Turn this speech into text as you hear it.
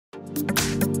Hi,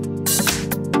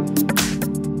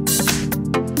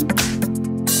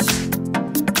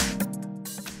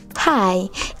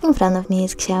 in front of me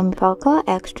is Xiaomi POCO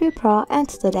X3 Pro, and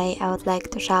today I would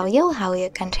like to show you how you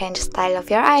can change the style of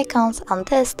your icons on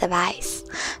this device.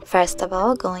 First of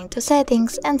all, go into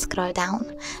settings and scroll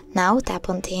down. Now tap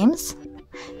on themes,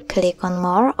 click on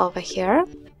more over here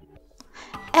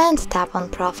and tap on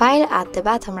profile at the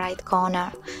bottom right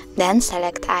corner. Then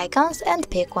select icons and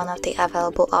pick one of the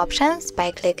available options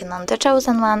by clicking on the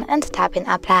chosen one and tapping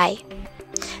apply.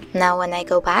 Now when I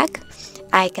go back,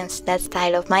 I can see that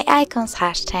style of my icons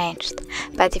has changed,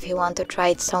 but if you want to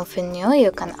try something new,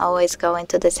 you can always go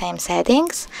into the same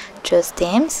settings, choose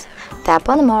themes, tap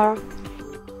on more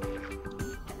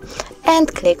and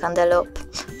click on the loop.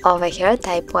 Over here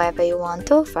type whatever you want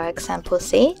to, for example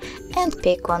C, and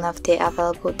pick one of the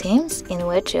available themes in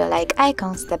which you like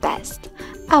icons the best.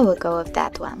 I will go with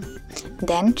that one.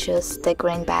 Then choose the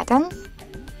green button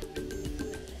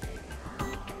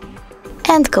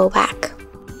and go back.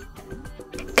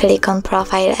 Click on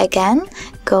profile again,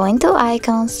 go into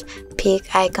icons,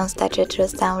 pick icons that you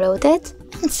just downloaded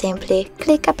and simply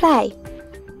click apply.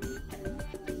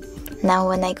 Now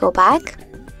when I go back,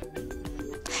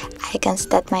 I can see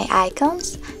that my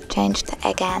icons changed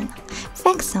again.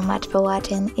 Thanks so much for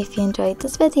watching. If you enjoyed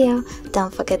this video,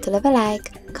 don't forget to leave a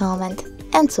like, comment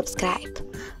and subscribe.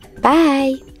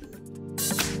 Bye!